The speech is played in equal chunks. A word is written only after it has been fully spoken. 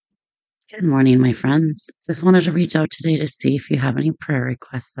Good morning, my friends. Just wanted to reach out today to see if you have any prayer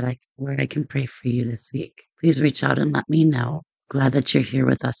requests where I can pray for you this week. Please reach out and let me know. Glad that you're here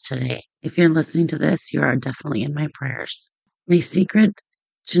with us today. If you're listening to this, you are definitely in my prayers. My secret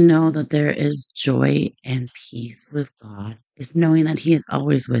to know that there is joy and peace with God is knowing that He is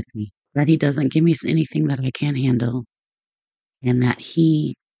always with me, that He doesn't give me anything that I can't handle, and that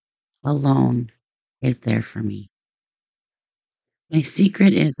He alone is there for me. My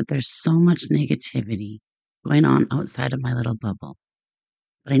secret is that there's so much negativity going on outside of my little bubble,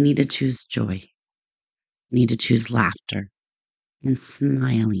 but I need to choose joy. I need to choose laughter and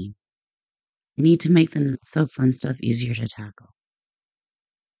smiling. I need to make the not so fun stuff easier to tackle.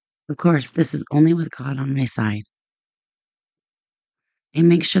 Of course, this is only with God on my side. I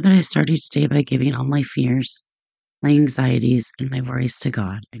make sure that I start each day by giving all my fears, my anxieties, and my worries to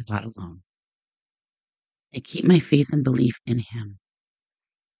God and God alone. I keep my faith and belief in Him,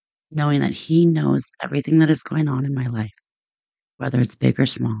 knowing that He knows everything that is going on in my life, whether it's big or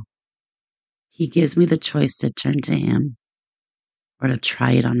small. He gives me the choice to turn to Him or to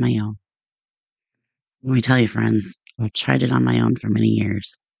try it on my own. Let me tell you, friends, I've tried it on my own for many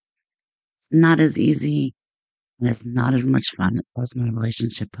years. It's not as easy and it's not as much fun as my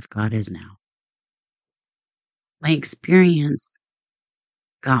relationship with God is now. My experience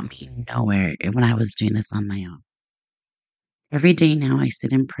got me nowhere when I was doing this on my own. Every day now I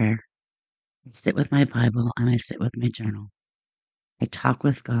sit in prayer. I sit with my Bible and I sit with my journal. I talk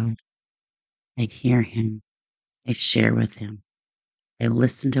with God. I hear Him. I share with Him. I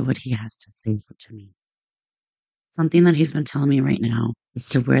listen to what He has to say to me. Something that He's been telling me right now is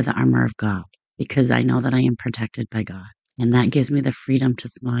to wear the armor of God because I know that I am protected by God. And that gives me the freedom to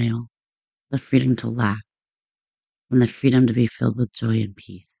smile, the freedom to laugh, and the freedom to be filled with joy and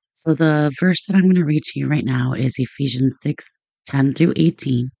peace. So the verse that I'm going to read to you right now is Ephesians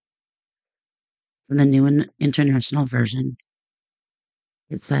 6:10-18 from the New International Version.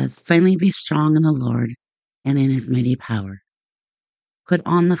 It says, "Finally be strong in the Lord and in His mighty power. Put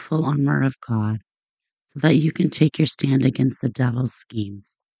on the full armor of God so that you can take your stand against the devil's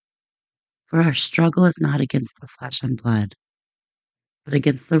schemes. For our struggle is not against the flesh and blood, but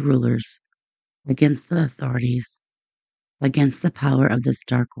against the rulers, against the authorities, against the power of this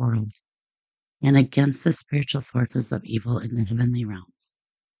dark world, and against the spiritual forces of evil in the heavenly realms.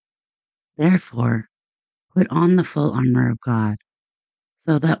 Therefore, put on the full armor of God,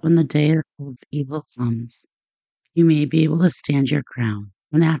 so that when the day of evil comes, you may be able to stand your ground.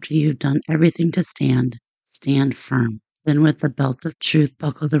 And after you've done everything to stand, stand firm. Then with the belt of truth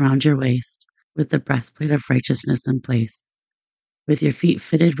buckled around your waist, with the breastplate of righteousness in place, with your feet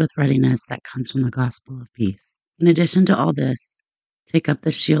fitted with readiness that comes from the gospel of peace. In addition to all this, take up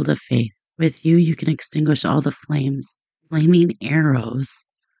the shield of faith. With you can extinguish all the flaming arrows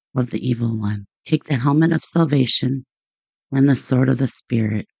of the evil one. Take the helmet of salvation and the sword of the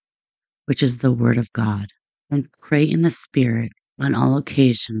Spirit, which is the word of God, and pray in the Spirit on all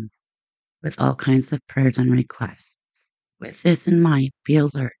occasions with all kinds of prayers and requests. With this in mind, be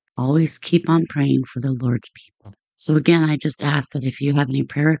alert. Always keep on praying for the Lord's people." So again, I just ask that if you have any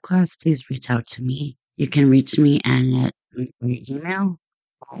prayer requests, please reach out to me. You can reach me at my email,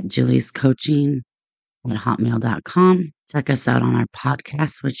 juliescoaching@hotmail.com. Check us out on our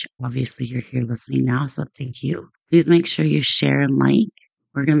podcast, which obviously you're here listening now, so thank you. Please make sure you share and like.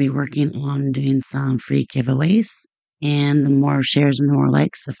 We're going to be working on doing some free giveaways. And the more shares and the more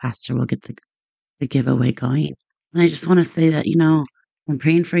likes, the faster we'll get the giveaway going. And I just want to say that, I'm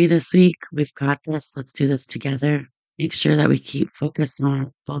praying for you this week. We've got this. Let's do this together. Make sure that we keep focused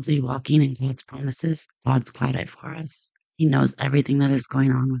on boldly walking in God's promises. God's got it for us. He knows everything that is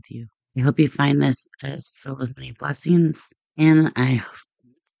going on with you. I hope you find this as filled with many blessings. And I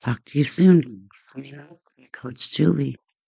talk to you soon. Signing off, Coach Julie.